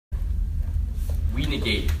we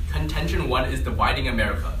negate. Contention 1 is dividing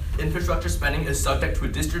America. Infrastructure spending is subject to a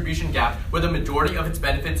distribution gap where the majority of its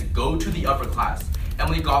benefits go to the upper class.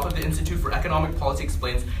 Emily Goff of the Institute for Economic Policy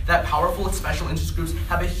explains that powerful special interest groups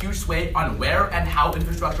have a huge sway on where and how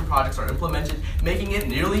infrastructure projects are implemented, making it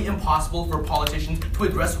nearly impossible for politicians to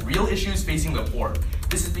address real issues facing the poor.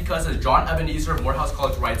 This is because, as John Ebenezer of Morehouse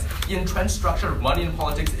College writes, the entrenched structure of money in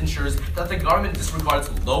politics ensures that the government disregards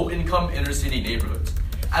low-income inner-city neighborhoods.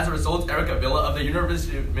 As a result, Erica Villa of the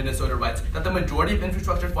University of Minnesota writes that the majority of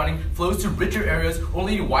infrastructure funding flows to richer areas,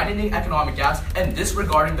 only widening economic gaps and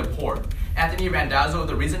disregarding the poor. Anthony Randazzo of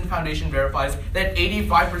the Reason Foundation verifies that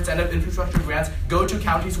 85% of infrastructure grants go to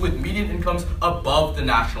counties with median incomes above the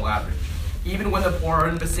national average. Even when the poor are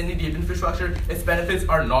in the vicinity of infrastructure, its benefits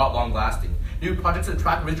are not long-lasting. New projects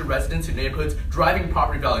attract richer residents to neighborhoods, driving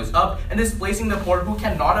property values up and displacing the poor who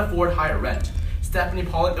cannot afford higher rent. Stephanie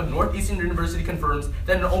Pollock of Northeastern University confirms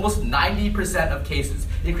that in almost 90% of cases,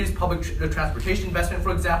 increased public transportation investment,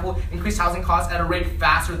 for example, increased housing costs at a rate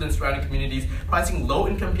faster than surrounding communities, pricing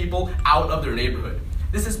low-income people out of their neighborhood.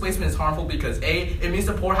 This displacement is harmful because A, it means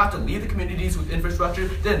the poor have to leave the communities with infrastructure,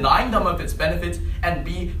 denying them of its benefits, and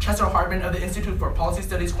B, Chester Hartman of the Institute for Policy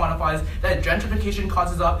Studies quantifies that gentrification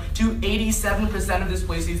causes up to 87% of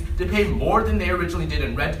displacees to pay more than they originally did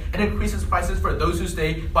in rent and increases prices for those who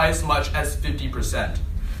stay by as much as 50%.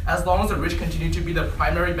 As long as the rich continue to be the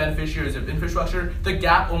primary beneficiaries of infrastructure, the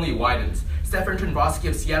gap only widens. Stefan Trendrosky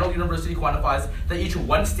of Seattle University quantifies that each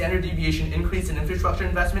 1 standard deviation increase in infrastructure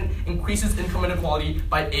investment increases income inequality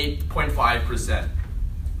by 8.5%.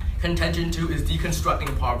 Contention 2 is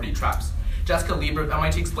deconstructing poverty traps. Jessica Lieber of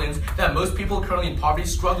MIT explains that most people currently in poverty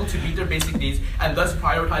struggle to meet their basic needs and thus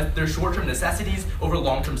prioritize their short-term necessities over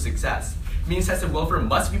long-term success. Means-tested welfare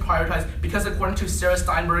must be prioritized because, according to Sarah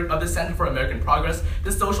Steinberg of the Center for American Progress,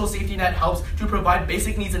 the social safety net helps to provide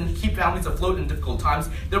basic needs and keep families afloat in difficult times,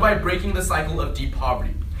 thereby breaking the cycle of deep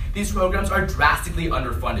poverty. These programs are drastically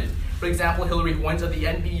underfunded. For example, Hillary Hoynes of the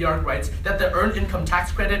NBER writes that the Earned Income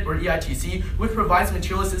Tax Credit, or EITC, which provides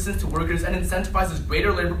material assistance to workers and incentivizes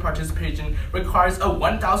greater labor participation, requires a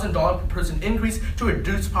 $1,000 per person increase to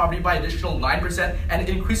reduce poverty by an additional 9% and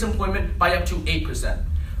increase employment by up to 8%.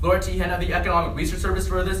 Laura Tehan of the Economic Research Service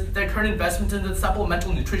furthers that current investments in the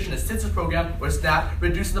Supplemental Nutrition Assistance Program, or SNAP,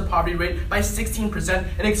 reduces the poverty rate by 16%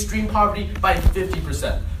 and extreme poverty by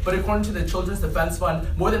 50%. But according to the Children's Defense Fund,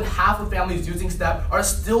 more than half of families using SNAP are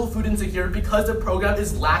still food insecure because the program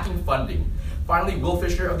is lacking funding. Finally, Will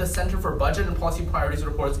Fisher of the Center for Budget and Policy Priorities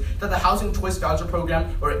reports that the Housing Choice Voucher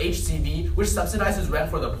Program, or HCV, which subsidizes rent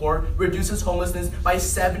for the poor, reduces homelessness by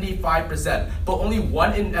 75%, but only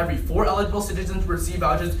 1 in every 4 eligible citizens receive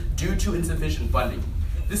vouchers due to insufficient funding.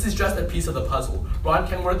 This is just a piece of the puzzle. Ron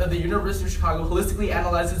Kenworth of the University of Chicago holistically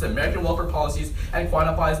analyzes American welfare policies and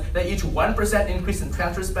quantifies that each 1% increase in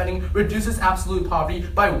transfer spending reduces absolute poverty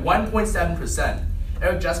by 1.7%.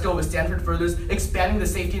 Eric Jesko of Stanford furthers, expanding the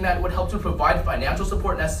safety net would help to provide financial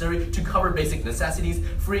support necessary to cover basic necessities,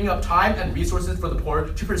 freeing up time and resources for the poor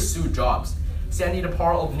to pursue jobs. Sandy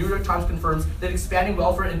DeParle of New York Times confirms that expanding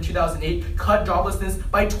welfare in 2008 cut joblessness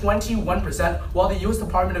by 21%, while the U.S.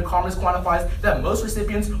 Department of Commerce quantifies that most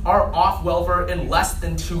recipients are off welfare in less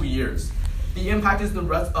than 2 years. The impact is the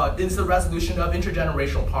resolution of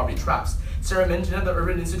intergenerational poverty traps. Sarah Minton of the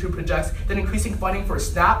Urban Institute projects that increasing funding for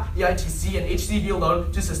SNAP, EITC, and HCV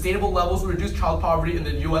alone to sustainable levels will reduce child poverty in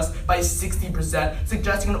the U.S. by 60%,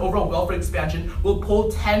 suggesting an overall welfare expansion will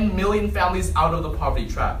pull 10 million families out of the poverty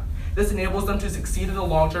trap. This enables them to succeed in the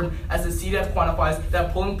long term, as the CDF quantifies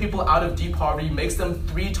that pulling people out of deep poverty makes them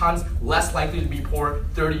 3 times less likely to be poor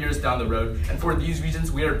 30 years down the road, and for these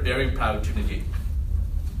reasons we are very proud to negate.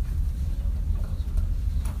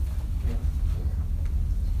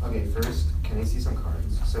 Okay, first, can I see some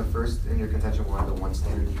cards? So first, in your contention 1, the 1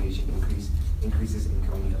 standard deviation increases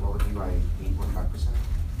income inequality by 8.5%.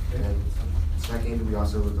 And then second, we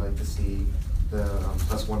also would like to see the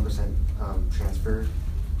plus 1% transfer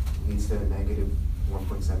leads to a negative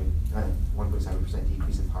 1.7%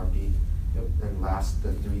 decrease in poverty. Yep. And last,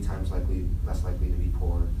 the 3 times less likely to be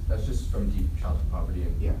poor. That's just from deep childhood poverty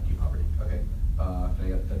and deep poverty. Okay. Can I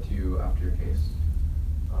get that to you after your case?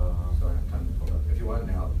 So I have time to pull it up. If you want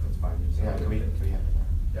now, that's fine. Yeah, can we have it now?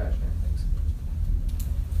 Yeah, sure. Thanks.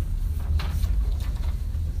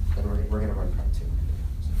 And we're going to run part 2.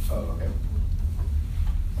 Oh, okay.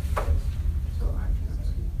 So I can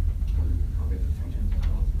I'll get the 3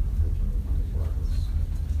 times.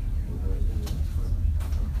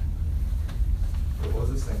 What was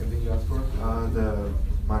the second thing you asked for? the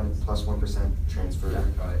plus 1% transfer. Yeah,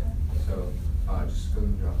 got it. So just go to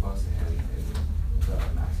Dropbox and the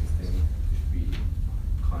Maxis thing should be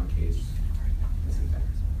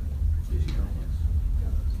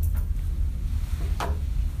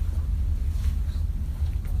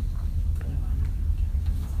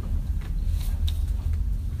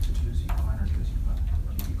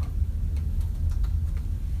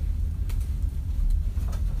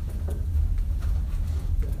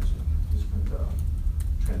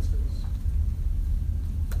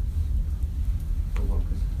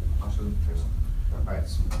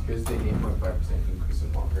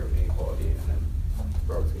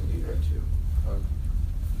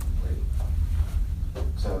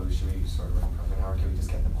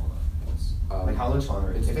much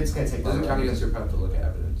longer? If it's going to take It doesn't longer. count against your prep to look at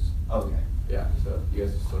evidence. Oh, okay. Yeah, so you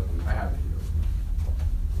guys still can, I have it here.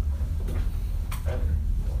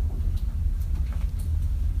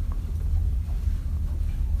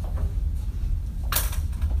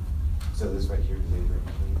 So this right here is 8.1.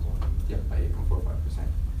 Yeah, by 8.45%.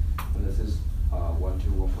 And this is 1 to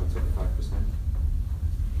 1.75%.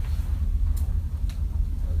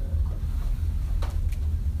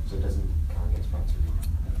 So it doesn't count against sponsor.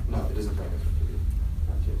 No, it doesn't count against what you do.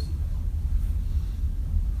 Not TOC.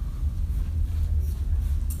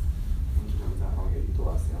 I'll get you the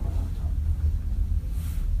last thing on my laptop.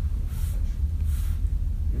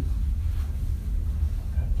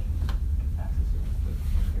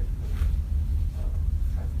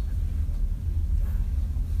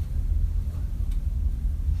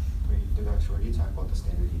 Wait, where do you talk about the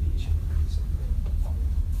standard deviation?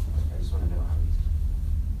 I just want to know how these.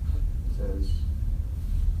 It says,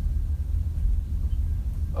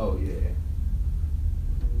 oh, yeah.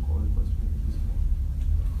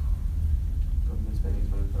 Government spending is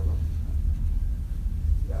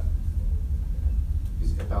yeah.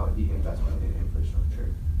 It's about the investment in infrastructure.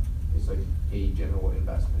 It's like a general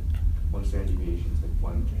investment. One standard deviation is like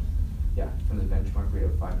one, yeah, from the benchmark rate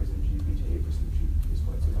of 5% GDP to 8% GDP is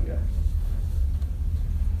what it's like. Yeah.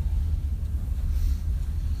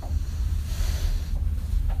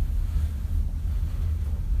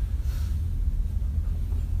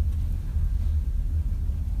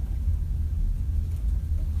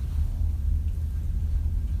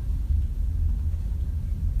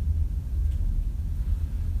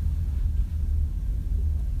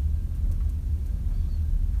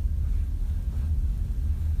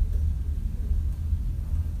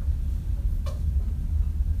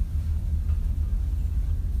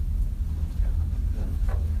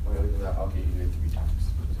 I'll get you in 3 times.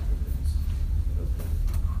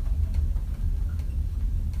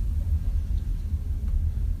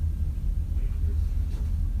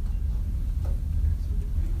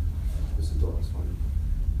 This is the last one.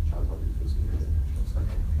 Child poverty facing international study.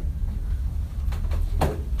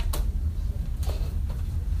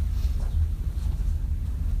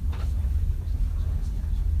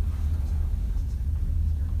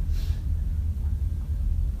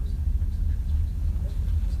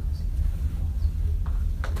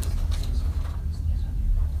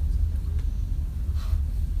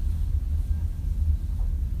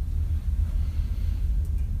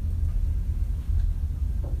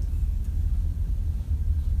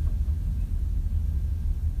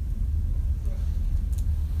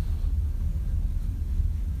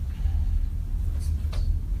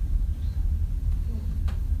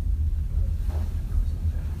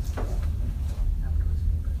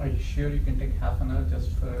 Are you sure you can take half an hour just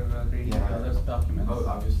for reading Yeah. others' documents? Oh,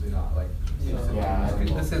 obviously not. Like, So, Yeah, I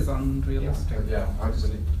think this is unrealistic. yeah. I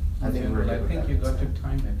think we're I good with think that. you got to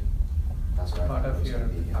time it. That's what I part thought of it was your-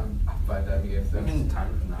 gonna be, yeah. By that, if We can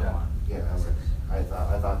time from now Yeah. on. Yeah, I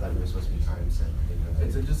thought that we were supposed to be timed, so I didn't know that.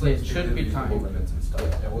 It's just like It should be reasonable timed. limits and stuff.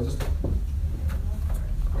 Yeah, we'll just. Thank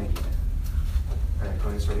you. All right,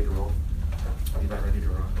 Cody's ready to roll. Are you guys ready to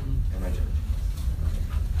roll? And my judge.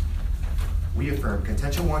 We affirm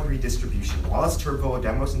contention 1 redistribution. Wallace Turnbull of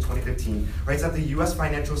Demos in 2015 writes that the U.S.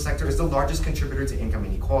 financial sector is the largest contributor to income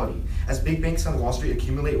inequality. As big banks on Wall Street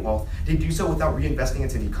accumulate wealth, they do so without reinvesting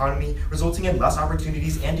into the economy, resulting in less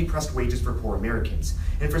opportunities and depressed wages for poor Americans.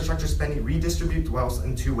 Infrastructure spending redistributes wealth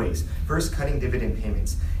in 2 ways. First, cutting dividend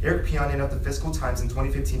payments. Eric Pionin of the Fiscal Times in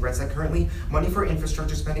 2015 writes that currently, money for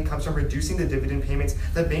infrastructure spending comes from reducing the dividend payments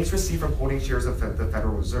that banks receive from holding shares of the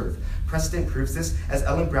Federal Reserve. Precedent proves this, as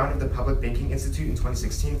Ellen Brown of the Public Banking Institute in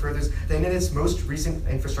 2016 furthers that in its most recent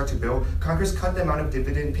infrastructure bill, Congress cut the amount of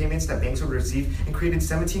dividend payments that banks would receive and created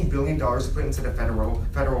 $17 billion to put into the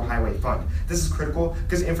federal highway fund. This is critical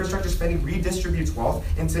because infrastructure spending redistributes wealth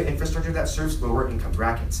into infrastructure that serves lower income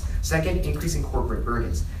brackets. Second, increasing corporate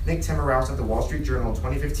burdens. Nick Timmerhouse of the Wall Street Journal in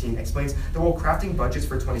 2015 explains that while crafting budgets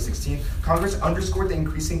for 2016, Congress underscored the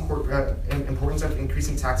increasing importance of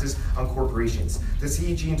increasing taxes on corporations. The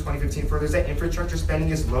CEG in 2015 furthers that infrastructure spending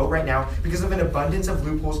is low right now because of an abundance of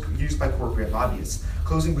loopholes used by corporate lobbyists.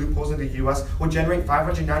 Closing loopholes in the U.S. will generate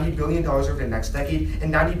 $590 billion over the next decade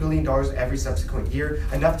and $90 billion every subsequent year,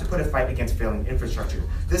 enough to put a fight against failing infrastructure.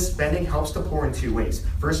 This spending helps the poor in 2 ways.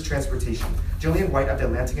 First, transportation. Jillian White of The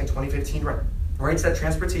Atlantic in 2015 writes that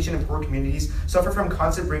transportation in poor communities suffer from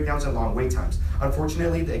constant breakdowns and long wait times.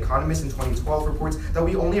 Unfortunately, The Economist in 2012 reports that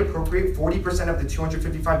we only appropriate 40% of the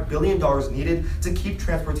 $255 billion needed to keep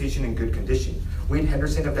transportation in good condition. Wade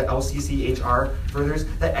Henderson of the LCCHR furthers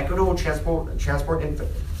that equitable transport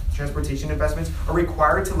transportation investments are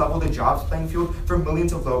required to level the jobs playing field for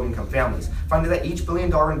millions of low-income families, finding that each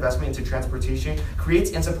billion-dollar investment into transportation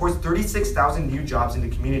creates and supports 36,000 new jobs in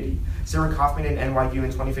the community. Sarah Kaufman in NYU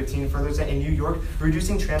in 2015 further said in New York,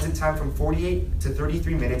 reducing transit time from 48 to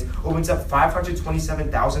 33 minutes opens up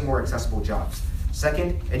 527,000 more accessible jobs.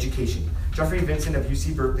 Second, education. Jeffrey Vincent of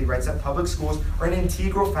UC Berkeley writes that public schools are an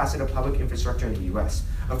integral facet of public infrastructure in the U.S.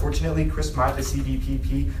 Unfortunately, Chris Mott, the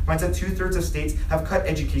CBPP, finds that 2/3 of states have cut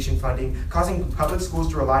education funding, causing public schools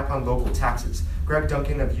to rely upon local taxes. Greg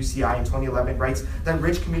Duncan of UCI in 2011 writes that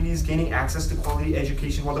rich communities gaining access to quality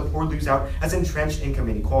education while the poor lose out as entrenched income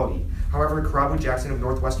inequality. However, Karabu Jackson of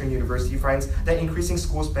Northwestern University finds that increasing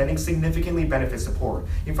school spending significantly benefits the poor.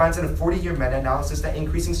 He finds in a 40-year meta-analysis that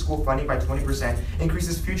increasing school funding by 20%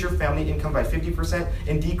 increases future family income by 50%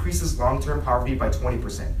 and decreases long-term poverty by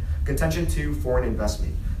 20%. Contention 2, foreign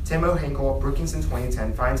investment. Timo Henkel of Brookings in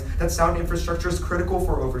 2010 finds that sound infrastructure is critical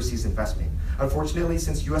for overseas investment. Unfortunately,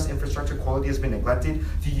 since U.S. infrastructure quality has been neglected,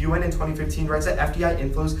 the UN in 2015 writes that FDI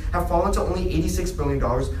inflows have fallen to only $86 billion,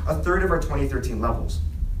 a third of our 2013 levels.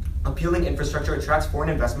 Appealing infrastructure attracts foreign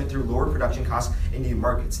investment through lower production costs in new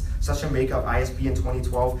markets. Sasha Make of ISB in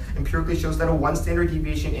 2012 empirically shows that a 1 standard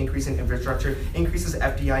deviation increase in infrastructure increases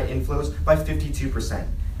FDI inflows by 52%.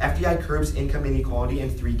 FDI curbs income inequality in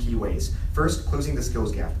 3 key ways. First, closing the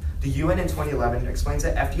skills gap. The UN in 2011 explains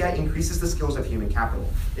that FDI increases the skills of human capital.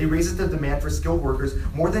 It raises the demand for skilled workers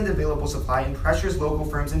more than the available supply and pressures local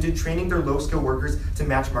firms into training their low-skilled workers to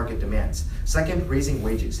match market demands. Second, raising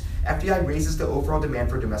wages. FDI raises the overall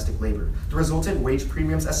demand for domestic labor. The resultant wage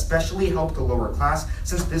premiums especially help the lower class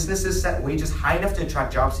since businesses set wages high enough to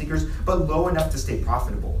attract job seekers but low enough to stay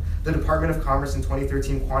profitable. The Department of Commerce in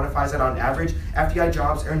 2013 quantifies that on average, FDI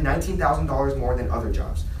jobs earn $19,000 more than other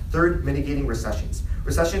jobs. Third, mitigating recessions.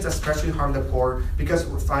 Recessions especially harm the poor because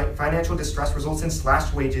financial distress results in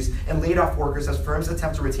slashed wages and laid off workers as firms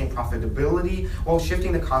attempt to retain profitability while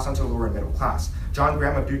shifting the cost onto the lower and middle class. John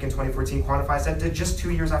Graham of Duke in 2014 quantifies that just 2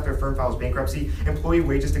 years after a firm files bankruptcy, employee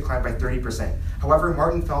wages declined by 30%. However,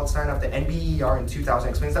 Martin Feldstein of the NBER in 2000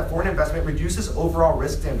 explains that foreign investment reduces overall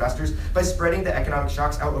risk to investors by spreading the economic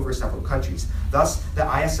shocks out over several countries. Thus, the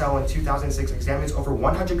ISL in 2006 examines over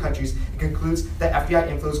 100 countries and concludes that FDI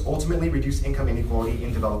inflows ultimately reduce income inequality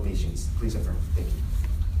in developed nations. Please affirm. Thank you.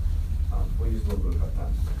 We'll use a little bit about that.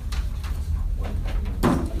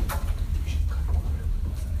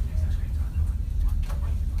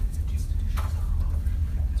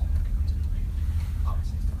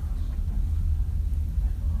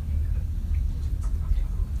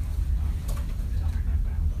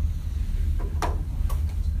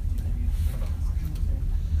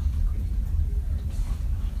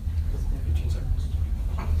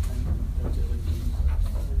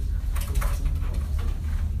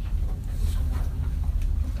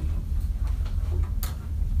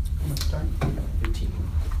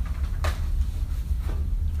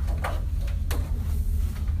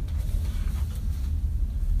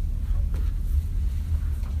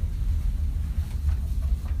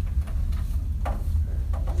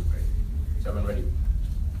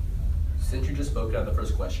 Since you just spoke on the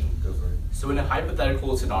first question, Go for it. so in a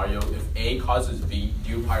hypothetical scenario, if A causes B, do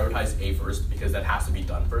you prioritize A first because that has to be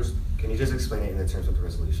done first? Can you just explain it in the terms of the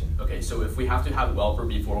resolution? Okay, so if we have to have welfare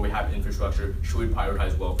before we have infrastructure, should we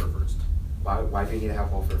prioritize welfare first? Why do we need to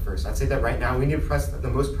have welfare first? I'd say that right now we need to press the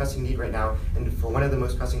most pressing need right now, and for one of the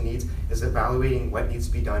most pressing needs is evaluating what needs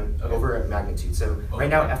to be done over a magnitude. So right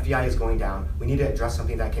now FDI is going down. We need to address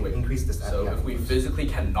something that can increase this So FDI. if we physically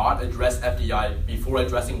cannot address FDI before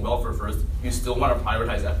addressing welfare first, you still want to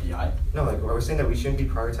prioritize FDI? No, like we're saying that we shouldn't be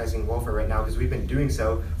prioritizing welfare right now because we've been doing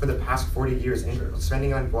so for the past 40 years. And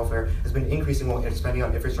spending on welfare has been increasing while spending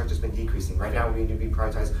on infrastructure has been decreasing. Right now we need to be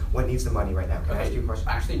prioritize what needs the money right now. Can I ask you a question?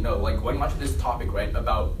 Actually, no. Like going on to this topic, right,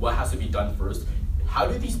 about what has to be done first. How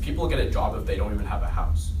do these people get a job if they don't even have a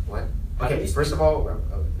house? What? Okay, first of all,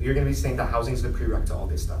 you're going to be saying that housing is the prereq to all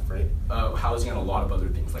this stuff, right? Housing and a lot of other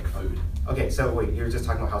things like food. Okay, so wait, you're just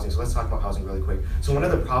talking about housing, so let's talk about housing really quick. So one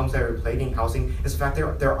of the problems that are plaguing housing is the fact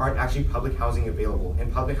there aren't actually public housing available.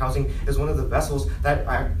 And public housing is one of the vessels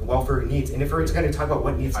that welfare needs. And if we're going to talk about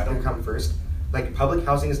what needs to come first, like public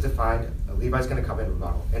housing is defined, Levi's going to come in and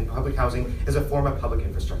rebuttal, and public housing is a form of public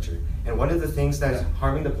infrastructure. And one of the things that is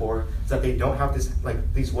harming the poor is that they don't have this,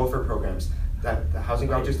 like these welfare programs. That the housing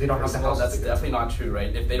vouchers, they don't have the houses. That's definitely not true,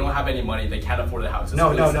 right? If they don't have any money, they can't afford the houses. No.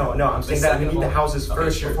 I'm saying that we need the houses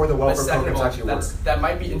first before the welfare programs actually work. That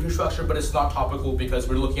might be infrastructure, but it's not topical because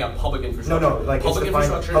we're looking at public infrastructure. No, like public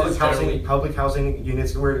infrastructure public housing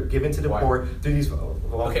units were given to the poor through these.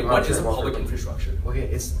 Okay, what is public infrastructure? Okay,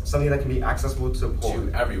 it's something that can be accessible to the poor.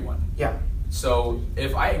 To everyone. Yeah. So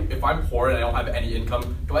if I'm poor and I don't have any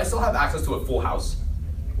income, do I still have access to a full house?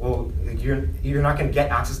 Well, you're not going to get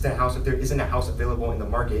access to a house if there isn't a house available in the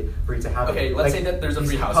market for you to have. Okay, let's say that there's a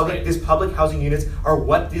free house, right? These public housing units are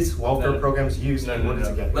what these welfare programs use in order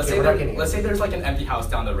to get. Let's say there's like an empty house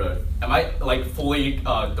down the road. Am I like fully?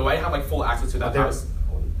 Do I have like full access to that house?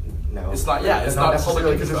 No. It's not. Yeah, it's not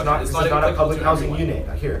necessarily because it's not a public housing unit.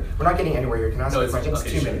 Here, we're not getting anywhere. You can ask the question. It's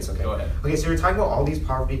 2 minutes. Okay. Go ahead. Okay, so you're talking about all these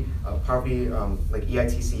poverty, like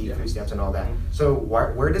EITC, food stamps, and all that. So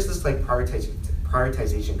where does this like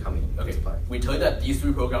prioritization come into play? We tell you that these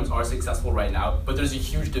 3 programs are successful right now, but there's a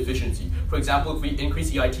huge deficiency. For example, if we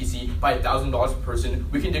increase EITC by $1,000 per person,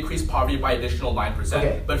 we can decrease poverty by additional 9%.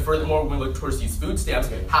 Okay. But furthermore, when we look towards these food stamps,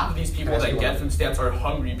 half of these people that get food stamps are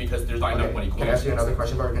hungry because there's not enough money. Can I ask you another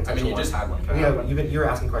question about your contention? I mean, you just had one. You were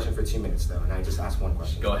asking a question for 2 minutes though, and I just asked one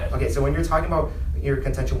question. Go ahead. Okay, so when you're talking about your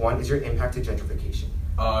contention 1, is your impact to gentrification?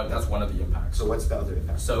 That's one of the impacts. So what's the other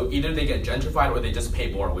impact? So either they get gentrified or they just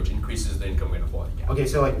pay more, which increases the income inequality gap. Okay,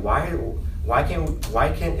 so like why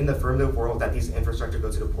can't in the affirmative world that these infrastructure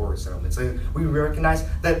go to the poorer settlements? So we recognize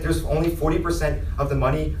that there's only 40% of the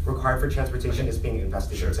money required for transportation is being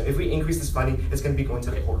invested. Sure. So if we increase this funding, it's going to be going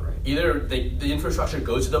to the poor, right? Either the infrastructure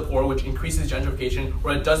goes to the poor, which increases gentrification,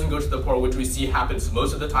 or it doesn't go to the poor, which we see happens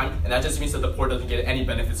most of the time, and that just means that the poor doesn't get any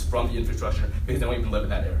benefits from the infrastructure because they don't even live in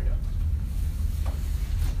that area.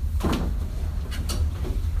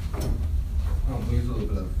 Use a little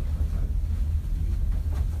bit of.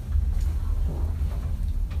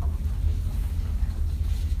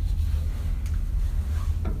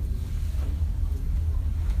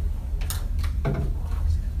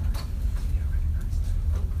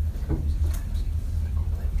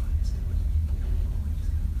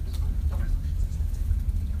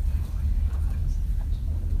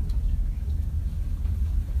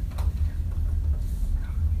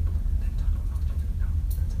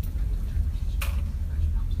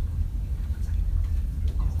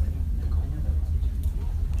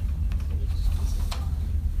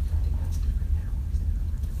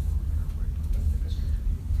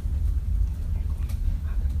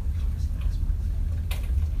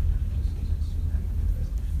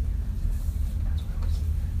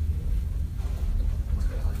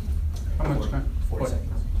 How much time? 40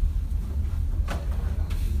 seconds.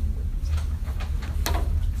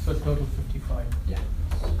 So total 55. Yeah.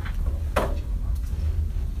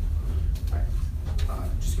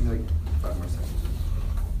 Alright, just give me like 5 more seconds.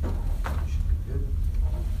 Good.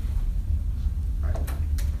 Alright,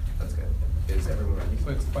 that's good. Is everyone ready? So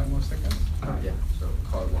it's 5 more seconds. Yeah, so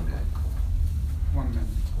call it 1 minute. 1 minute.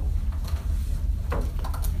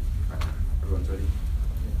 Alright, everyone's ready?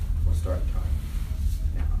 We'll start time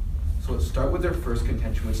now. So let's start with their first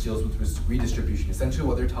contention, which deals with redistribution. Essentially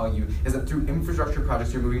what they're telling you is that through infrastructure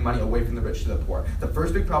projects, you're moving money away from the rich to the poor. The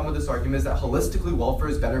first big problem with this argument is that holistically welfare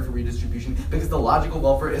is better for redistribution because the logical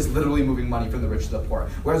welfare is literally moving money from the rich to the poor.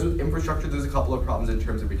 Whereas with infrastructure, there's a couple of problems in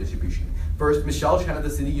terms of redistribution. First, Michelle Chen at the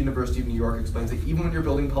City University of New York explains that even when you're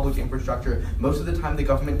building public infrastructure, most of the time the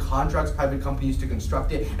government contracts private companies to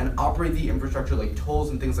construct it and operate the infrastructure like tolls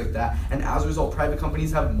and things like that. And as a result, private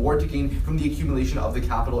companies have more to gain from the accumulation of the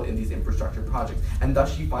capital in these infrastructure projects. And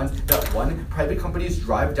thus she finds that 1, private companies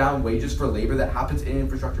drive down wages for labor that happens in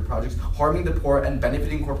infrastructure projects, harming the poor and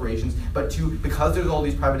benefiting corporations. But 2, because there's all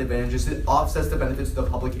these private advantages, it offsets the benefits to the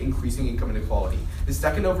public, increasing income inequality. The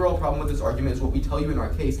second overall problem with this argument is what we tell you in our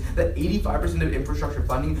case, that 85% of infrastructure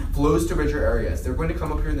funding flows to richer areas. They're going to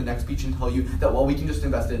come up here in the next speech and tell you that, well, we can just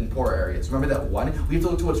invest it in poorer areas. Remember that 1, we have to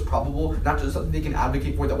look to what's probable, not just something they can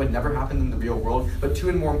advocate for that would never happen in the real world, but 2,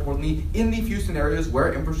 and more importantly, in the few scenarios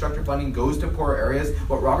where infrastructure funding goes to poorer areas,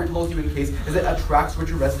 what Robert tells you in the case is it attracts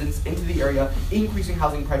richer residents into the area, increasing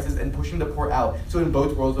housing prices and pushing the poor out. So in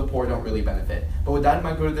both worlds, the poor don't really benefit. But with that in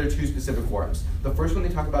mind, go to their 2 specific forums. The first one they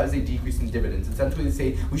talk about is a decrease in dividends. Essentially, they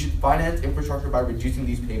say we should finance infrastructure by reducing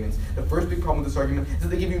these payments. The first big problem with this argument is that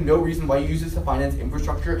they give you no reason why you use this to finance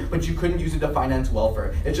infrastructure, but you couldn't use it to finance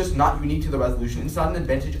welfare. It's just not unique to the resolution. It's not an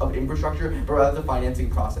advantage of infrastructure, but rather the financing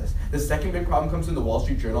process. The second big problem comes from the Wall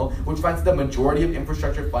Street Journal, which finds that the majority of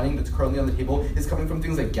infrastructure funding that's currently on the table is coming from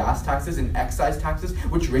things like gas taxes and excise taxes,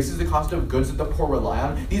 which raises the cost of goods that the poor rely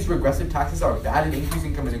on. These regressive taxes are bad and increase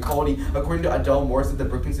income inequality. According to Adele Morris at the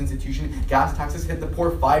Brookings Institution, gas taxes taxes hit the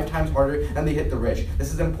poor 5 times harder than they hit the rich.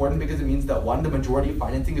 This is important because it means that 1, the majority of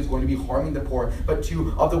financing is going to be harming the poor, but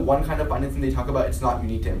 2, of the one kind of financing they talk about, it's not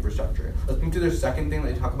unique to infrastructure. Let's move to their second thing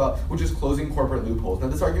they talk about, which is closing corporate loopholes. Now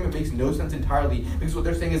this argument makes no sense entirely because what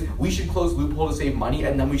they're saying is we should close loopholes to save money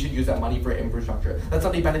and then we should use that money for infrastructure. That's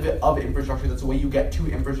not a benefit of infrastructure, that's the way you get to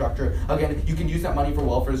infrastructure. Again, you can use that money for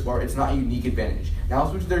welfare as well, it's not a unique advantage. Now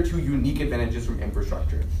let's move to their 2 unique advantages from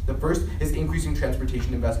infrastructure. The first is increasing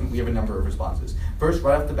transportation investment. We have a number of responses. First,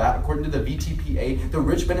 right off the bat, according to the VTPA, the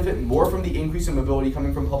rich benefit more from the increase in mobility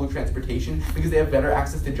coming from public transportation because they have better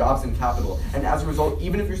access to jobs and capital. And as a result,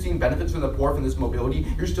 even if you're seeing benefits from the poor from this mobility,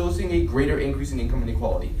 you're still seeing a greater increase in income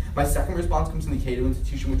inequality. My second response comes from the Cato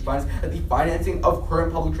Institution, which finds that the financing of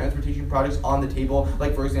current public transportation projects on the table,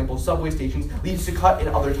 like for example, subway stations, leads to cut in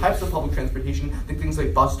other types of public transportation, things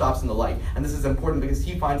like bus stops and the like. And this is important because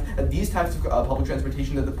he finds that these types of public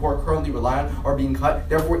transportation that the poor currently rely on are being cut,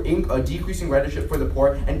 therefore decreasing ridership for the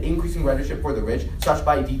poor and increasing ridership for the rich, such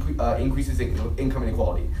by increases in income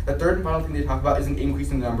inequality. The third and final thing they talk about is an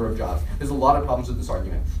increase in the number of jobs. There's a lot of problems with this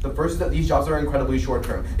argument. The first is that these jobs are incredibly short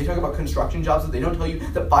term. They talk about construction jobs, but they don't tell you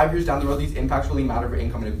that 5 years down the road these impacts really matter for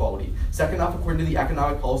income inequality. Second off, according to the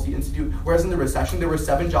Economic Policy Institute, whereas in the recession there were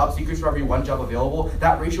 7 job seekers for every 1 job available,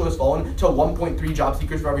 that ratio has fallen to 1.3 job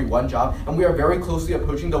seekers for every 1 job, and we are very closely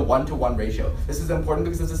approaching the 1-to-1 ratio. This is important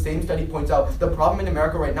because as the same study points out, the problem in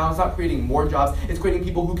America right now is not creating more jobs, it's creating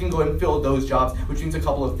people who can go and fill those jobs, which means a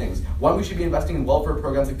couple of things. 1, we should be investing in welfare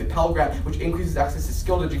programs like the Pell Grant, which increases access to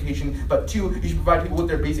skilled education, but 2, you should provide people with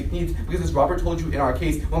their basic needs, because as Robert told you in our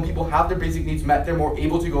case, when people have their basic needs met, they're more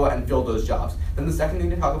able to go out and fill those jobs. Then the second thing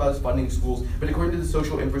to talk about is funding schools, but according to the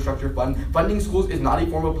Social Infrastructure Fund, funding schools is not a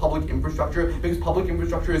form of public infrastructure because public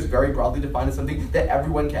infrastructure is very broadly defined as something that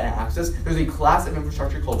everyone can access. There's a class of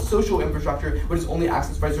infrastructure called social infrastructure, which is only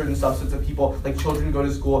accessed by certain subsets of people, like children who go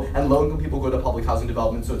to school and low-income people go to public housing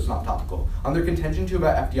development, so it's not topical. On their contention too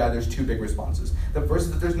about FDI, there's 2 big responses. The first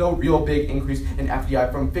is that there's no real big increase in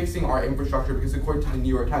FDI from fixing our infrastructure because according to the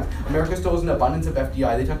New York Times, America still has an abundance of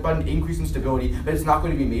FDI. They talk about an increase in stability, but it's not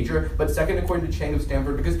going to be major. But second, according to Chang of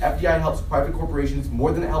Stanford, because FDI helps private corporations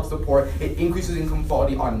more than it helps the poor, it increases income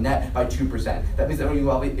quality on net by 2%. That means that when you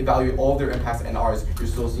evaluate all of their impacts and ours, you're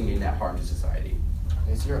still seeing a net harm to society.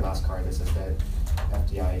 I see your last card that says that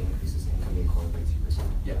FDI increases income inequality by 2%.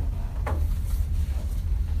 Yeah.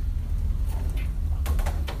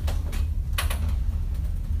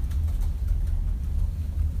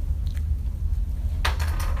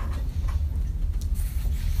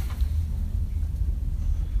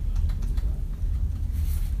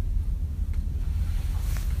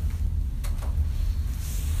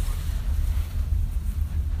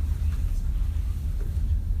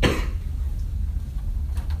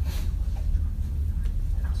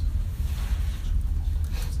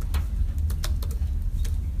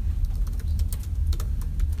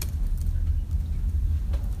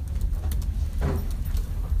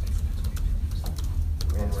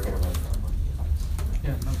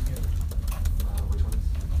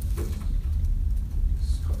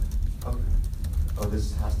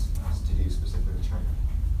 This has to do specifically with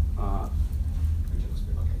China. Regional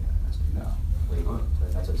split. Okay, yeah, that's good. No. Wait, what?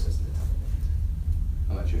 That's what it says in the top of it.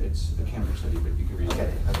 I'm not sure. It's a Cambridge study, but you can read Okay,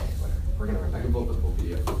 it. okay, whatever. We're gonna I can pull up the full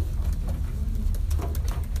PDF.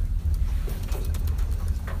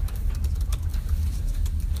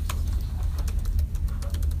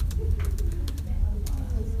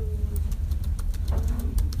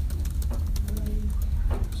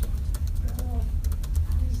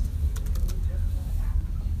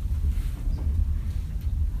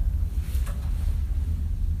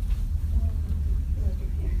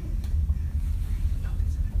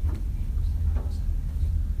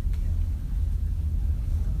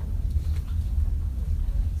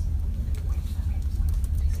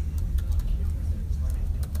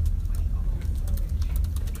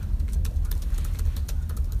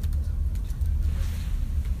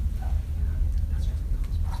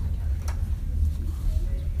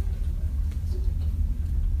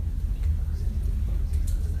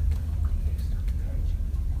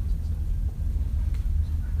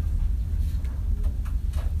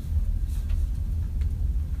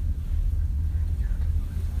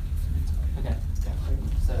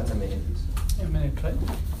 That's a main piece. A minute, right?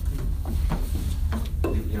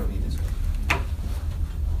 You don't need this one.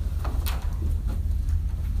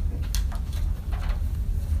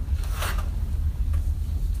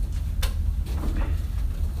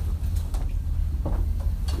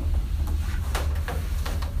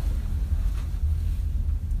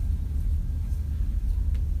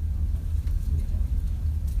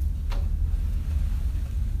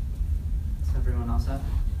 Is everyone all set?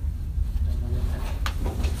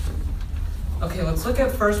 Okay, let's look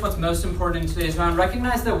at first what's most important in today's round.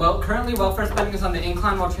 Recognize that currently welfare spending is on the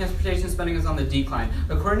incline while transportation spending is on the decline.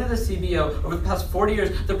 According to the CBO, over the past 40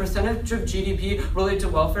 years, the percentage of GDP related to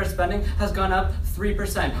welfare spending has gone up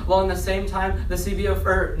 3%, while in the same time, the CBO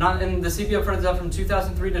further up from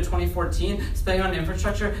 2003 to 2014, spending on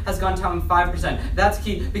infrastructure has gone down 5%. That's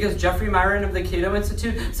key because Jeffrey Myron of the Cato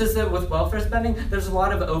Institute says that with welfare spending, there's a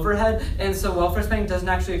lot of overhead, and so welfare spending doesn't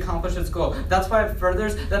actually accomplish its goal. That's why it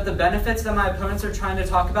furthers that the benefits that my opponents are trying to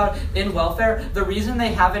talk about in welfare, the reason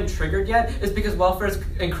they haven't triggered yet is because welfare is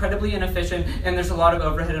incredibly inefficient and there's a lot of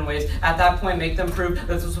overhead and waste. At that point, make them prove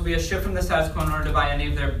that this will be a shift from the status quo in order to buy any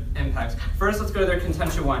of their impacts. First, let's go to their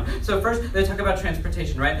contention one. So first, they talk about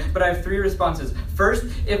transportation, right? But I have three responses. First,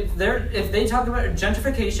 if they talk about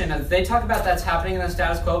gentrification, if they talk about that's happening in the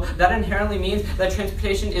status quo, that inherently means that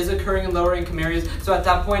transportation is occurring in lower income areas. So at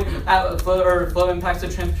that point, flow impacts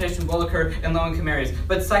of transportation will occur in low income areas.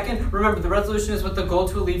 But second, remember the resolution is with the goal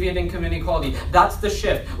to alleviate income inequality. That's the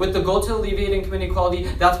shift. With the goal to alleviate income inequality,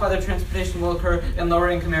 that's why the transportation will occur in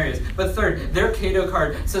lower income areas. But third, their Cato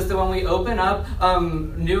card says that when we open up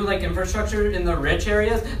new infrastructure in the rich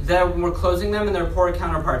areas, that we're closing them in their poor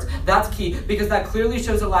counterparts. That's key because that clearly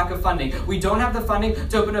shows a lack of funding. We don't have the funding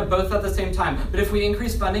to open up both at the same time. But if we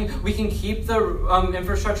increase funding, we can keep the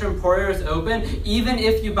infrastructure in poor areas open, even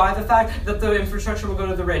if you buy the fact that the infrastructure will go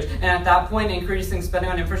to the rich. And at that point, increasing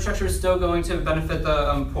spending on infrastructure is still going to benefit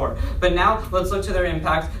the poor. But now, let's look to their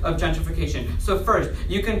impact of gentrification. So first,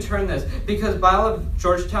 you can turn this because Bile of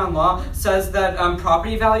Georgetown law says that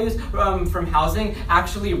property values from housing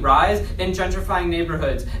actually rise in gentrifying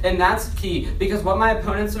neighborhoods. And that's key because what my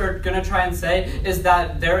opponents are going to try and say is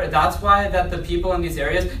that that's why that the people in these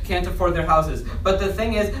areas can't afford their houses. But the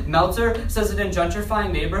thing is, Meltzer says that in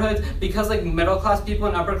gentrifying neighborhoods, because middle class people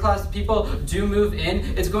and upper class people do move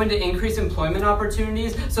in, it's going to increase employment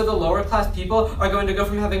opportunities. So the lower class people are going to go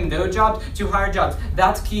from having no jobs to higher jobs.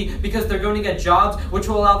 That's key because they're going to get jobs which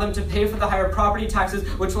will allow them to pay for the higher property taxes,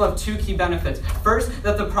 which will have two key benefits. First,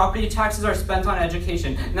 that the property taxes are spent on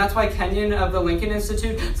education. And that's why Kenyon of the Lincoln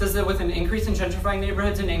Institute says that with an increase in gentrifying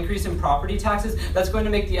neighborhoods and an increase in property taxes, that's going to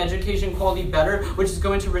make the education quality better, which is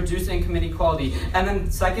going to reduce income inequality. And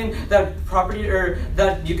then second, that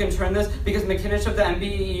that you can turn this because McKinnish of the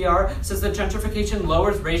MBER says that gentrification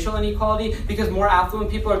lowers racial inequality because more affluent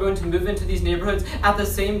people are going to move into these neighborhoods at the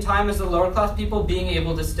same time as the lower class people being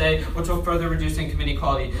able to stay, which will further reduce income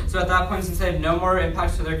inequality. So at that point, since I have no more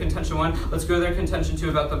impacts to their contention one, let's go to their contention two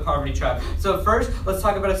about the poverty trap. So first, let's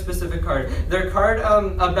talk about a specific card. Their card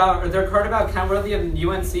about Ken Worthy of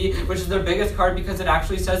UNC, which is their biggest card because it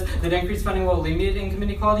actually says that increased funding will eliminate income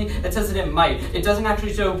inequality. It says that it might. It doesn't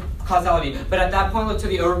actually show causality. But at that point, look to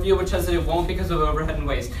the overview, which says that it won't because of overhead and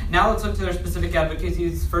waste. Now let's look to their specific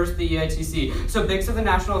advocacies. First, the EITC. So Biggs of the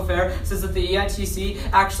National Affair says that the EITC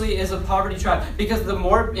actually is a poverty trap because the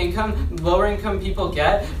more income, lower income people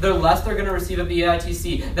get, the less they're going to receive of the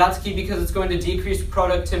EITC. That's key because it's going to decrease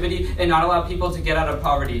productivity and not allow people to get out of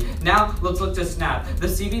poverty. Now, let's look to SNAP. The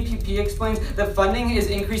CVPP explains that funding is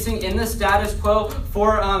increasing in the status quo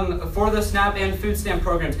for the SNAP and food stamp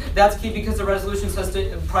programs. That's key because the resolution says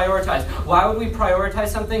to prioritize. Why would we prioritize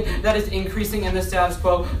something that is increasing in the status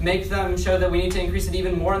quo? Make them show that we need to increase it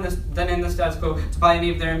even more than in the status quo to buy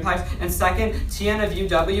any of their impacts. And second, TN of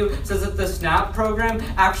UW says that the SNAP program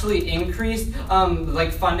actually increased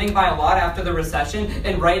funding by a lot after the recession,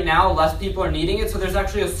 and right now less people are needing it, so there's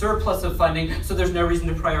actually a surplus of funding, so there's no reason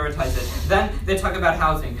to prioritize it. Then they talk about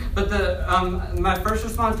housing. But my first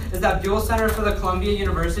response is that Buell Center for the Columbia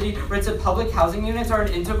University writes that public housing units are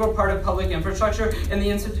an integral part of public infrastructure, and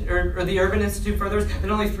the Urban Institute furthers that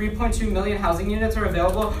only 3.2 million housing units are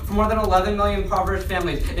available for more than 11 million impoverished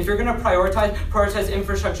families. If you're going to prioritize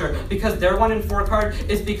infrastructure, because their 1 in 4 card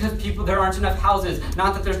is because there aren't enough houses,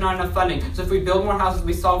 not that there's not enough funding. So if we build more houses,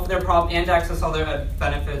 we solve their problem and access all their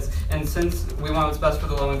benefits. And since we want what's best for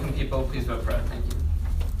the low-income people, please vote for it. Thank you.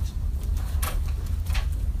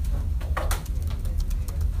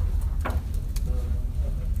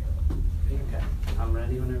 Okay, I'm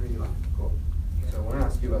ready whenever you are. Cool. So I want to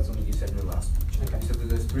ask you about something you said in your last speech. Okay. You said that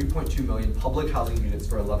there's 3.2 million public housing units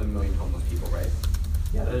for 11 million homeless people, right?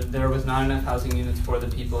 Yeah, there was not enough housing units for the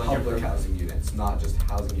people in your Public housing units, not just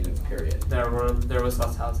housing units, period. There was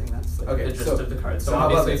less housing. That's Okay, the gist so- of the card. so So how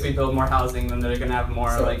about obviously, if this? we build more housing, then they're gonna have more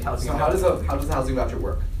housing. So how does the housing voucher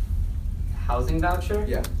work? housing voucher?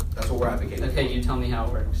 Yeah, that's what we're advocating. Okay, you tell me how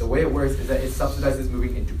it works. The way it works is that it subsidizes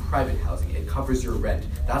moving into private housing. It covers your rent.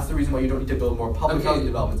 That's the reason why you don't need to build more public housing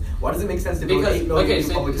developments. Why does it make sense to build 8 million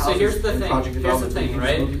new public houses here's the and thing. project Here's the developments? thing, when you can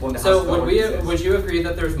just move people right? into So houses that already exist? would you agree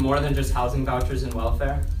that there's more than just housing vouchers and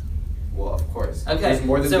welfare? Well, of course. Okay, There's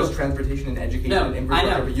more than so- just transportation and education No, and I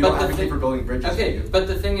infrastructure, know, but you but don't the advocate thing- for building bridges. do Okay, you? but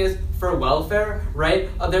the thing is, for welfare, right?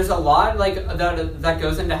 There's a lot like that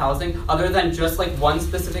goes into housing, other than just like one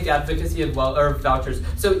specific advocacy of or vouchers.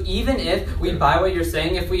 So even if we buy what you're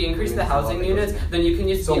saying, if we increase the housing units, then you can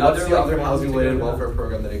use So the what's other the like, other forms to housing-related go to welfare that.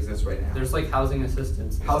 program that exists right now? There's like housing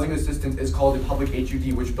assistance. Housing assistance is called a public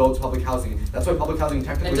HUD, which builds public housing. That's why public housing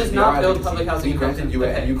technically It does should be not our build advocacy. public housing. We granted you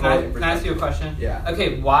it, and you can call I, it can I ask you a question? Yeah.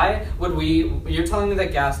 Okay, why would we? You're telling me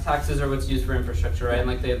that gas taxes are what's used for infrastructure, right? And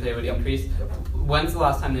like they would Yep. increase. When's the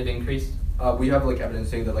last time they've increased? We have like evidence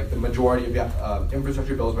saying that like the majority of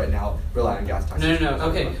infrastructure bills right now rely on gas taxes. No.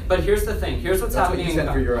 Okay, but here's the thing. Here's what's That's what happening you in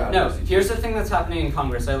said for your No, advocacy. here's the thing that's happening in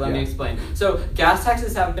Congress. Let me Yeah. explain. So gas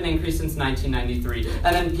taxes have been increased since 1993,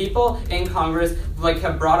 and then people in Congress like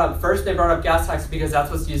have brought up first. They brought up gas taxes because that's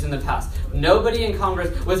what's used in the past. Nobody in Congress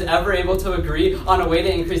was ever able to agree on a way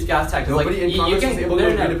to increase gas taxes. Nobody like, in Congress was able to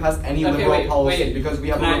agree to pass any liberal policy because we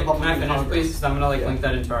have a Republican Can I finish, Congress. please? Because I'm gonna like Yeah. link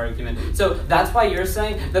that into our argument. So that's why you're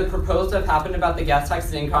saying the proposals have happened about the gas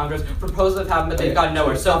taxes in Congress. Proposals have happened, but they've Okay, gone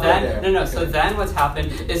nowhere. so So stop right then, there. no. So Okay. then what's happened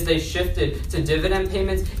is they shifted to dividend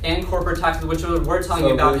payments and corporate taxes, which is what we're telling So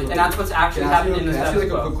you about, really and that's what's actually Can I ask happened you- in the can I ask you,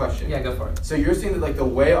 status like, a quo. quick question? Yeah, go for it. So you're saying that like the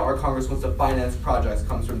way our Congress wants to finance projects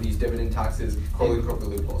comes from these dividend taxes, corporate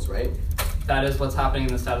loopholes, right? That is what's happening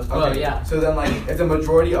in the status quo. Okay. Yeah. So then, like, if the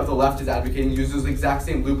majority of the left is advocating use those exact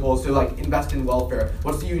same loopholes to like invest in welfare,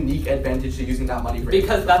 what's the unique advantage to using that money for?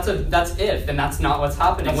 Because that's if, and that's not what's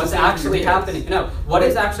happening. That's What's the same actually here. happening? No, what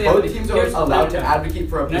is actually both happening? teams are Here's- allowed no, to no. advocate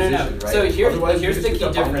for a position, right? So here's Otherwise, the you key just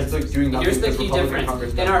get difference. like doing nothing Here's the because key Republican difference.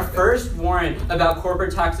 Congress In does our nothing. first warrant about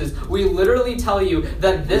corporate taxes, we literally tell you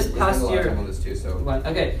that this We past spend a lot of year. time on this too, so.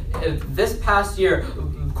 Okay, this past year,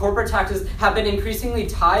 corporate taxes have been increasingly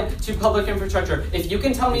tied to public infrastructure. If you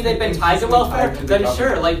can tell me they've been tied to Increasingly welfare, tied to the then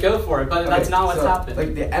government. sure, like go for it. But that's Okay, not what's so, happened.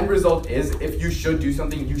 Like the end result is, if you should do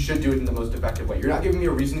something, you should do it in the most effective way. You're not giving me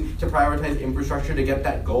a reason to prioritize infrastructure to get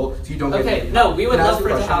that goal, so you don't get. Okay, no, we would Can I love ask for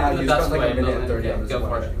you a it to question happen now? the You best spent like way, a minute but and 30 yeah, on this go one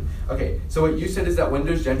for it. question. Okay, so what you said is that when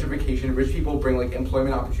there's gentrification, rich people bring like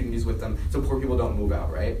employment opportunities with them, so poor people don't move out,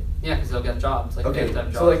 right? Yeah, because they'll get jobs. Like they Okay, have to have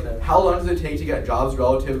jobs so like, there. how long does it take to get jobs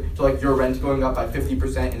relative to like your rent going up by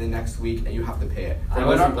 50% in the next week, and you have to pay it? For I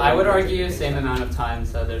would, most people, I would like, argue it same makes amount of time,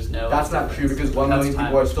 so there's no. That's not true because 1 That's million time.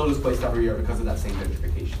 people are still displaced every year because of that same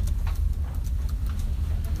gentrification.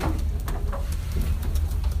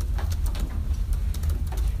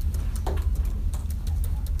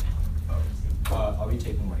 I'll be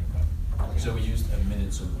taking my cut. So we used a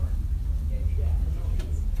minute so far.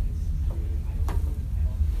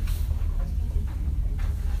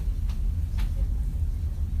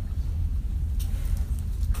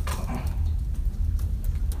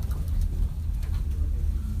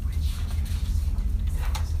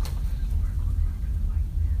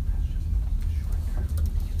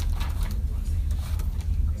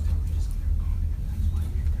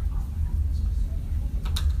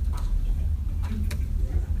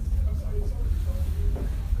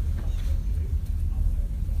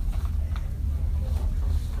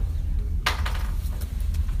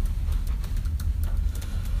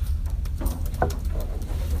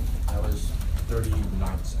 That was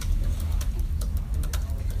 39 seconds.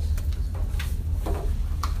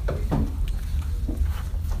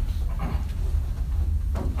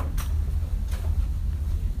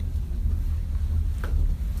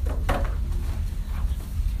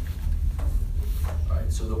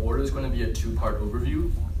 Alright, so the order is going to be a two-part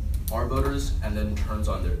overview, our voters, and then turns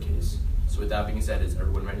on their case. So with that being said, is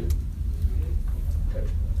everyone ready? Good.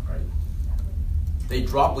 Alright. They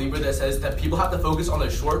drop Libra that says that people have to focus on the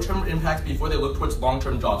short-term impact before they look towards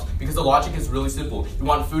long-term jobs. Because the logic is really simple. You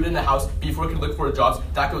want food in the house before you can look for jobs,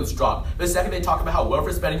 that goes drop. But second, they talk about how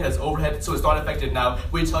welfare spending has overhead, so it's not effective now.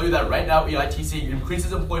 We tell you that right now, EITC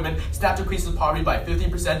increases employment, SNAP decreases poverty by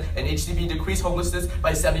 50%, and HCB decreases homelessness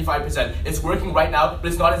by 75%. It's working right now, but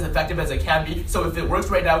it's not as effective as it can be. So if it works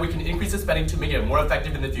right now, we can increase the spending to make it more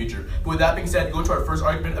effective in the future. But with that being said, go to our first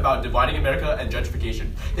argument about dividing America and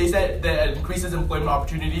gentrification. They said that it increases employment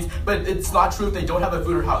opportunities, but it's not true if they don't have a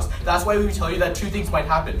food or house. That's why we tell you that two things might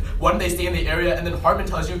happen. One, they stay in the area, and then Hartman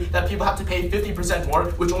tells you that people have to pay 50% more,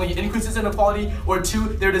 which only increases inequality, or two,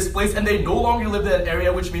 they're displaced and they no longer live in that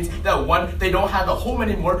area, which means that one, they don't have a home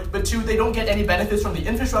anymore, but two, they don't get any benefits from the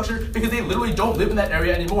infrastructure because they literally don't live in that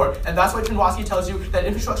area anymore. And that's why Chinwaski tells you that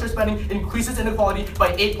infrastructure spending increases inequality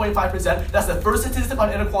by 8.5%. That's the first statistic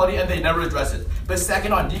on inequality, and they never address it. But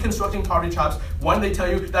second, on deconstructing poverty traps, One, they tell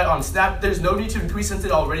you that on SNAP, there's no need to increase since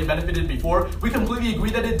it already benefited before. We completely agree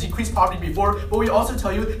that it decreased poverty before, but we also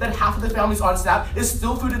tell you that half of the families on SNAP is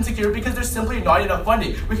still food insecure because there's simply not enough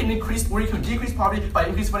funding. We can decrease poverty by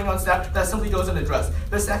increased funding on SNAP. That simply goes unaddressed.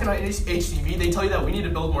 The second, on HCV, they tell you that we need to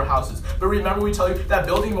build more houses. But remember, we tell you that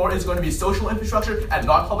building more is going to be social infrastructure and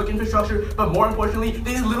not public infrastructure. But more importantly,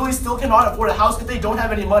 they literally still cannot afford a house if they don't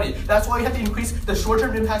have any money. That's why you have to increase the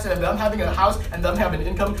short-term impacts of them having a house and them having an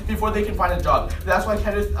income before they can find a job. That's why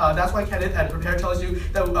Kenneth and Prepare tells you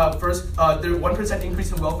that first, the 1%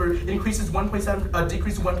 increase in welfare increases 1.7,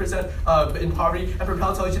 decrease 1% in poverty, and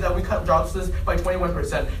Propel tells you that we cut joblessness by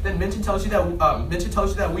 21%. Then Minton tells you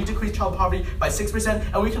that we decrease child poverty by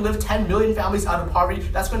 6%, and we can lift 10 million families out of poverty.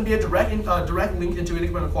 That's going to be a direct link into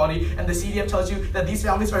income inequality. And the CDF tells you that these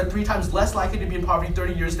families are 3 times less likely to be in poverty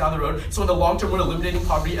 30 years down the road. So in the long term, we're eliminating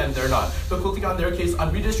poverty, and they're not. But quickly on their case,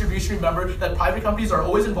 on redistribution, remember that private companies are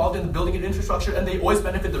always involved in the building of infrastructure, and they always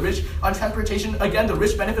benefit the rich. On transportation, again, the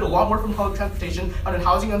rich benefit a lot more from public transportation. On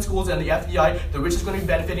housing and schools and the FDI, the rich is going to be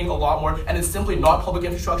benefiting a lot more, and it's simply not public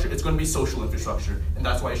infrastructure, it's going to be social infrastructure, and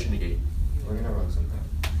that's why it should negate. We're going to run something.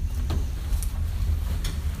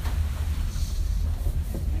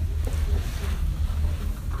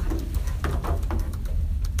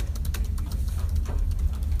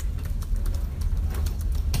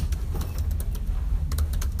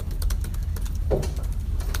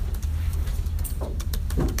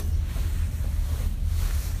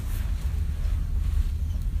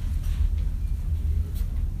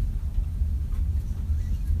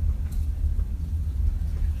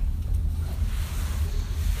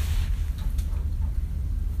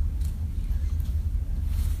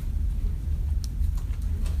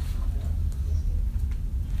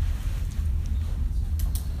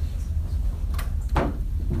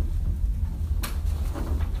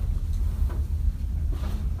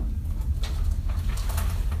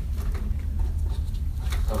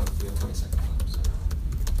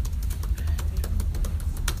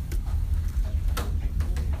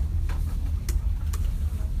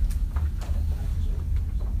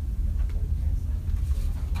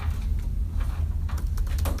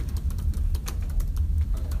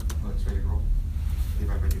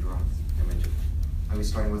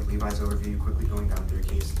 Starting with Levi's overview, quickly going down their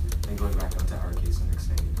case, and going back down to our case and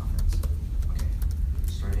extending comments. Okay,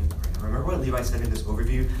 starting right now. Remember what Levi said in this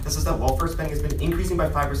overview? This is that welfare spending has been increasing by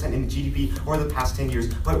 5% in GDP over the past 10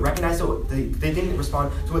 years, but recognize that they didn't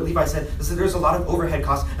respond to what Levi said. This is there's a lot of overhead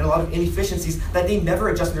costs and a lot of inefficiencies that they never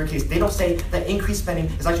adjust in their case. They don't say that increased spending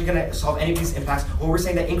is actually going to solve any of these impacts, or we're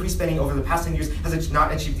saying that increased spending over the past 10 years has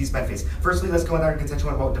not achieved these benefits. Firstly, let's go in our contention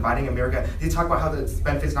about dividing America. They talk about how the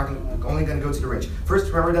benefits only going to go to the rich.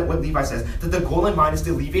 First, remember that what Levi says, that the goal in mind is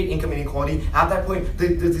to alleviate income inequality. At that point,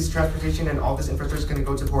 this transportation and all this infrastructure is going to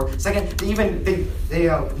go to the poor. Second, they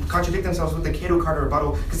contradict themselves with the Cato Carter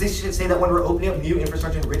rebuttal, because they should say that when we're opening up new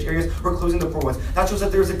infrastructure in rich areas, we're closing the poor ones. That shows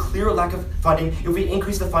that there's a clear lack of funding. If we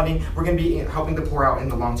increase the funding, we're going to be helping the poor out in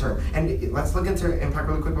the long term. And let's look into impact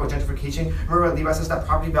really quick about gentrification. Remember what Levi says, that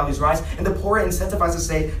property values rise, and the poor are incentivized to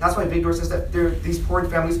say, that's why Big Door says that these poor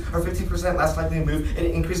families are 50% less likely to move, and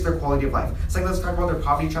it increases their quality of life. Second, let's talk about their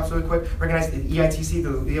poverty traps really quick. Recognize the EITC, the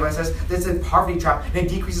Levi says, this is a poverty trap, and it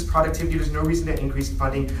decreases productivity. There's no reason to increase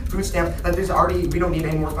funding. Food stamps, that we don't need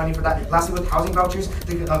any more funding for that. Lastly, with housing vouchers,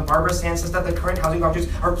 Barbara Sands says that the current housing vouchers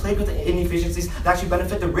are plagued with inefficiencies that actually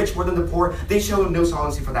benefit the rich more than the poor. They show no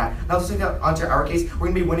solvency for that. Now let's look onto our case. We're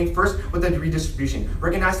going to be winning first with the redistribution.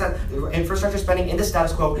 Recognize that infrastructure spending in the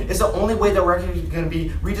status quo is the only way that we're actually going to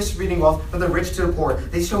be redistributing wealth from the rich to the poor.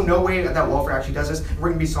 They show no way that welfare actually does this, and we're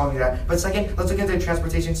going to be solving that. But second, let's look into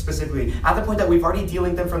transportation specifically. At the point that we've already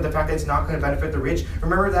de-linked them from the fact that it's not going to benefit the rich,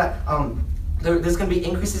 remember that there's going to be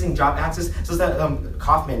increases in job access. So that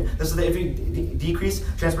Kaufman, this is that if you decrease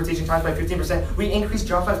transportation times by 15%, we increase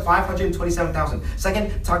jobs by 527,000.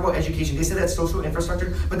 Second, talk about education. They say that social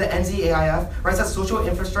infrastructure, but the NZAIF writes that social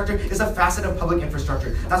infrastructure is a facet of public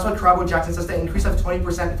infrastructure. That's why Carabo Jackson says the increase of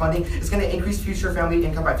 20% funding is going to increase future family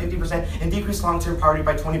income by 50% and decrease long-term poverty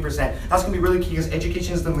by 20%. That's going to be really key because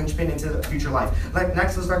education is the linchpin into future life.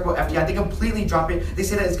 Next, let's talk about FDI. They completely drop it. They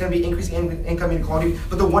say that it's going to be increasing income inequality,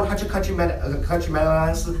 but the 100 country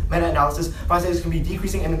meta-analysis finds that it's going to be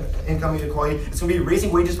decreasing income inequality. It's going to be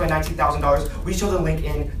raising wages by $19,000. We show the link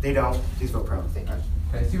in. They don't. Please vote pro. Thank you.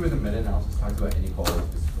 Can I see where the meta-analysis talks about inequality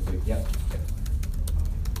specifically? Yep.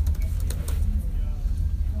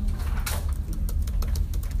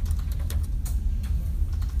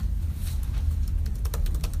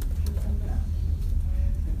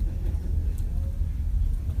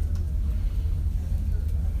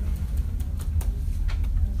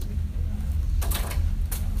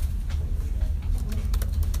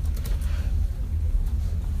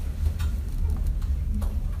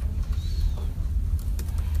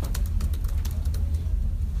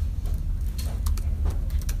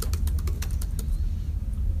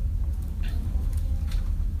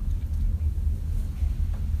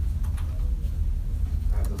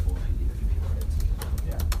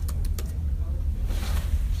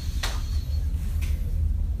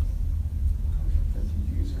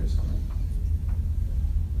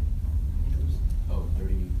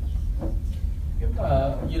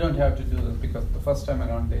 don't have to do this because the first time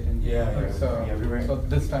around they didn't. Yeah, yeah. So, Yeah, we're right. so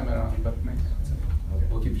this time around, that makes sense. Okay,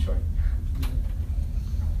 we'll keep it short.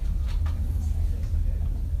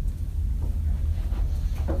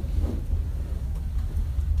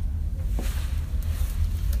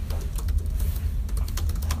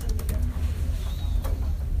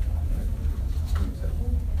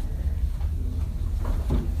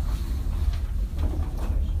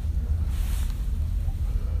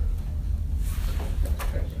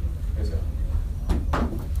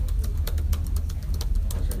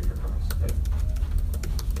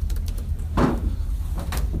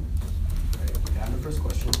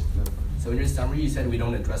 So in your summary, you said we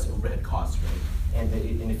don't address overhead costs, right? And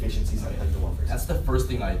the inefficiencies that affect the welfare That's system. the first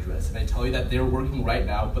thing I address, and I tell you that they're working right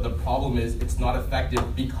now, but the problem is it's not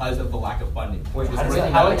effective because of the lack of funding. Wait, Which how does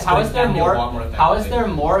breaking that- down How is there can be a more? lot How is effective.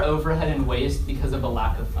 there more overhead and waste because of a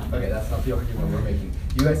lack of funding? Okay, that's not the argument we're making.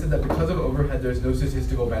 You guys said that because of overhead, there's no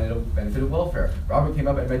statistical benefit of welfare. Robert came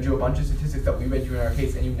up and read you a bunch of statistics that we read you in our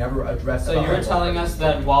case, and you never addressed. So about you're how telling welfare us is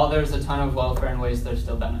that while there's a ton of welfare and waste, there's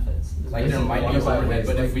still benefits. Like there might be overhead,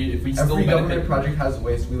 but if we still every government benefit. project has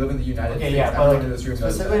waste. We live in the United Okay, States. yeah, but Everyone like, in this room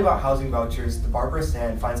knows specifically that. about housing vouchers, the Barbara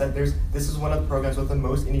Stand finds that this is one of the programs with the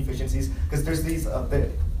most inefficiencies because there's these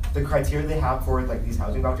the criteria they have for like these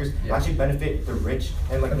housing vouchers Yeah. actually benefit the rich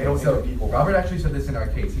and like Okay, middle so income people. Robert actually said this in our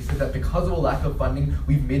case. He said that because of a lack of funding,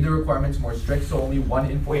 we've made the requirements more strict, so only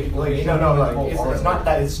 1 in 4 Wait, people like, can no, be like, eligible it's for not it.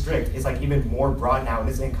 that it's strict. It's like even more broad now, and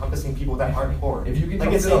it's encompassing people that aren't poor. If you can like, tell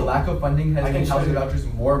me it's that a saying- lack of funding has I can made show housing you. vouchers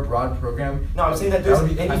more broad program. No, I'm saying that there's would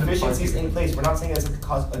be kind of inefficiencies hard to- in place. We're not saying it's a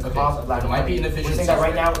cause of Okay, lack there of might be funding. We're inefficiencies, saying that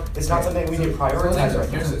right now right? it's not something we need to prioritize right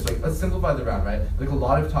Here's now. this, like, let's simplify the round, right? Like a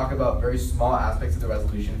lot of talk about very small aspects of the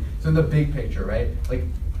resolution. So in the big picture, right? Like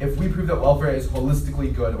if we prove that welfare is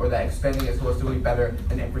holistically good or that expanding is holistically better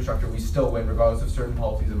than infrastructure, we still win regardless of certain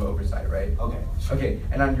policies of oversight, right? Okay. Okay,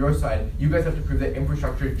 and on your side, you guys have to prove that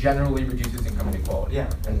infrastructure generally reduces income inequality. Yeah,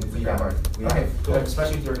 and It's a we fair have. bargain. We Okay, have. cool.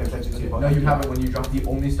 Especially if you're contention to No, you haven't when you dropped the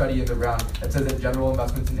only study in the round that says that general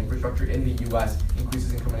investments in infrastructure in the U.S.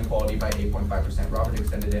 increases income inequality by 8.5%. Robert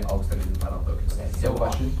extended it, I'll extend it in the final focus. Okay, You have a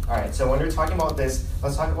question? All right, so when we're talking about this,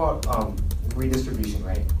 let's talk about redistribution,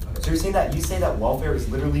 right? So you're saying that you say that welfare is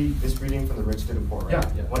literally distributing from the rich to the poor, right?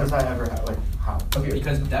 Yeah. When does that ever happen? Like how? Okay.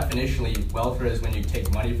 Because definitionally, welfare is when you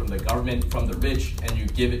take money from the government, from the rich, and you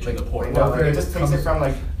give it to the poor. Wait, no, like, welfare it just takes it comes- from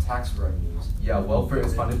like tax revenues. Yeah, welfare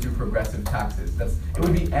is funded through progressive taxes. It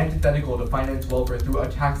would be antithetical to finance welfare through a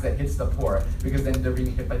tax that hits the poor, because then they're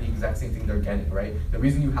being hit by the exact same thing they're getting, right? The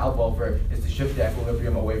reason you have welfare is to shift the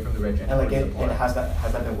equilibrium away from the rich and And like towards the poor. has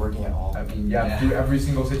that been working at all? I mean, yeah, Yeah. through every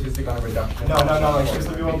single statistic on a reduction. No, like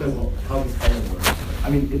seriously, we want how these spending works. I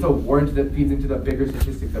mean, it's a warrant that feeds into the bigger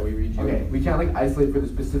statistics that we read you. Okay. We can't like isolate for the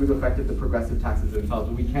specific effect of the progressive taxes themselves,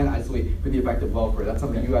 but we can isolate for the effect of welfare. That's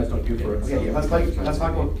something you guys don't do for. Okay, let's talk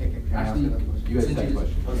about. Can I ask you that question? You guys have a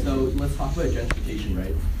question. So let's talk about gentrification,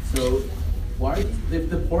 right? So why if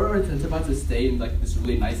the poor are incentivized to stay in like this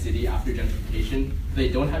really nice city after gentrification, they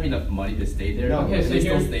don't have enough money to stay there. No, but Okay, so they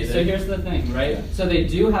still stay there. here's the thing, right? Yeah. So they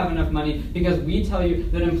do have enough money because we tell you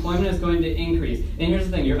that employment is going to increase. And here's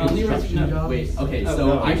the thing, you're only Construction jobs? Wait, okay, Oh, so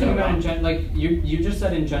no, I you're talking can about like you just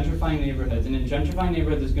said in gentrifying neighborhoods, and in gentrifying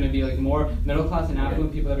neighborhoods, there's going to be like more middle class and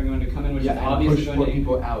affluent people that are going to come in, which Yeah, is and obviously push going poor to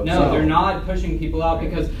people out. No, So- they're not pushing people out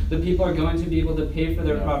because the people are going to be able to pay for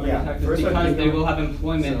their Yeah. property Yeah, taxes first because one, they will have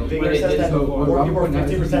employment where Bigger they says did that so before. what poor Robert people are pointed out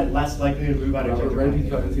is 50% less likely to move out of Robert read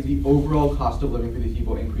gentrified because the overall cost of living for these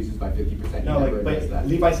people increases by 50%. No, You like, never addressed but that.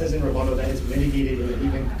 Levi says in rebuttal that it's mitigated and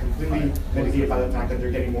even completely mitigated by the fact that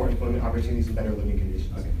they're getting more employment opportunities and better living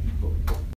conditions.